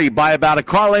Henry by about a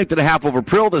car length and a half over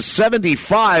Prill. The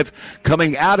 75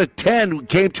 coming out of 10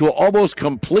 came to an almost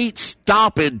complete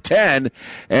stop in 10,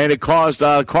 and it caused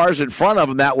cars in front of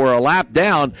him that were a lap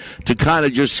down to kind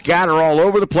of just scatter all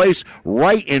over the place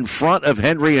right in front of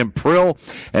Henry and Prill.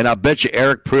 And I bet you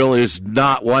Eric Prill is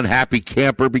not one happy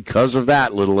camper because of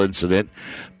that little incident.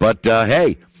 But,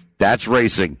 hey, that's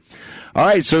racing. All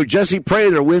right, so Jesse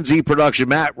Prather wins E-Production.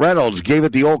 Matt Reynolds gave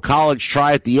it the old college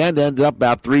try at the end, ended up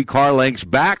about 3 car lengths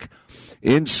back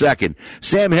in second.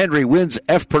 Sam Henry wins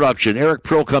F-Production. Eric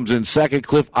Prill comes in second.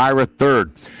 Cliff Ira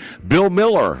third. Bill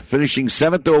Miller, finishing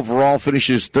 7th overall,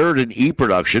 finishes 3rd in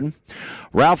E-Production.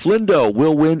 Ralph Lindo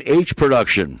will win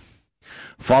H-Production,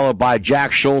 followed by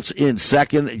Jack Schultz in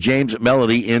second, James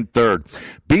Melody in third.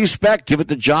 B-Spec, give it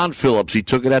to John Phillips. He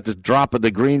took it at the drop of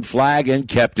the green flag and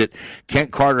kept it.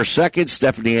 Kent Carter second,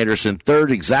 Stephanie Anderson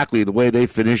third, exactly the way they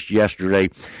finished yesterday.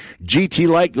 GT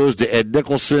Light goes to Ed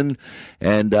Nicholson.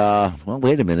 And, well,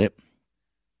 wait a minute.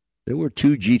 There were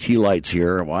 2 GT Lights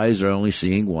here. Why is there only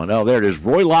seeing 1? Oh, there it is.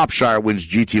 Roy Lopshire wins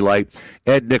GT Light.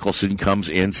 Ed Nicholson comes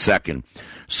in second.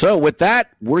 So with that,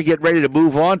 we're getting ready to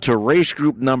move on to race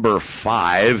group number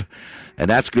 5, and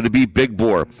that's going to be Big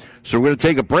Bore. So we're going to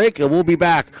take a break, and we'll be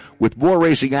back with more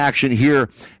racing action here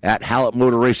at Hallett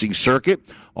Motor Racing Circuit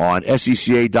on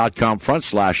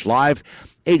SCCA.com/live,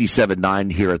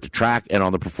 87.9 here at the track and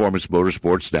on the Performance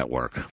Motorsports Network.